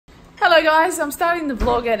Hello guys, I'm starting the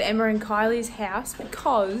vlog at Emma and Kylie's house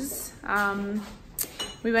because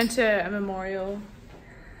we went to a memorial.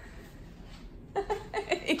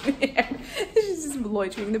 She's just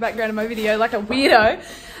loitering in the background of my video like a weirdo.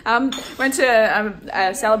 Went to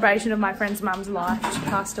a celebration of my friend's mum's life. She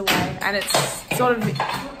passed away, and it's sort of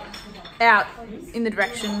out in the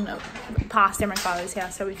direction of past Emma and Kylie's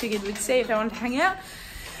house, so we figured we'd see if they wanted to hang out,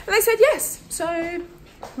 and they said yes. So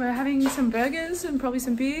we're having some burgers and probably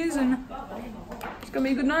some beers, and it's gonna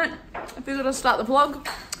be a good night. I figured I'll start the vlog.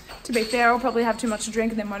 To be fair, I'll probably have too much to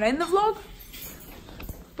drink and then won't end the vlog,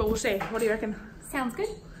 but we'll see. What do you reckon? Sounds good.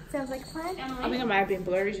 Sounds like a plan. I think I may have been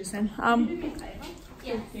blurry just then.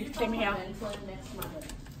 You can see me here.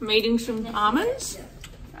 I'm eating some almonds.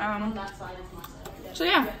 So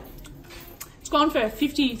yeah, it's gone for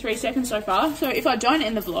 53 seconds so far. So if I don't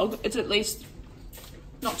end the vlog, it's at least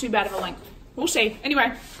not too bad of a length. We'll see.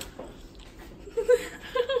 Anyway.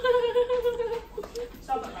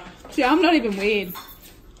 See, I'm not even weird.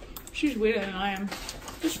 She's weirder than I am.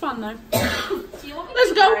 Just fun though.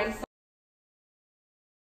 Let's go.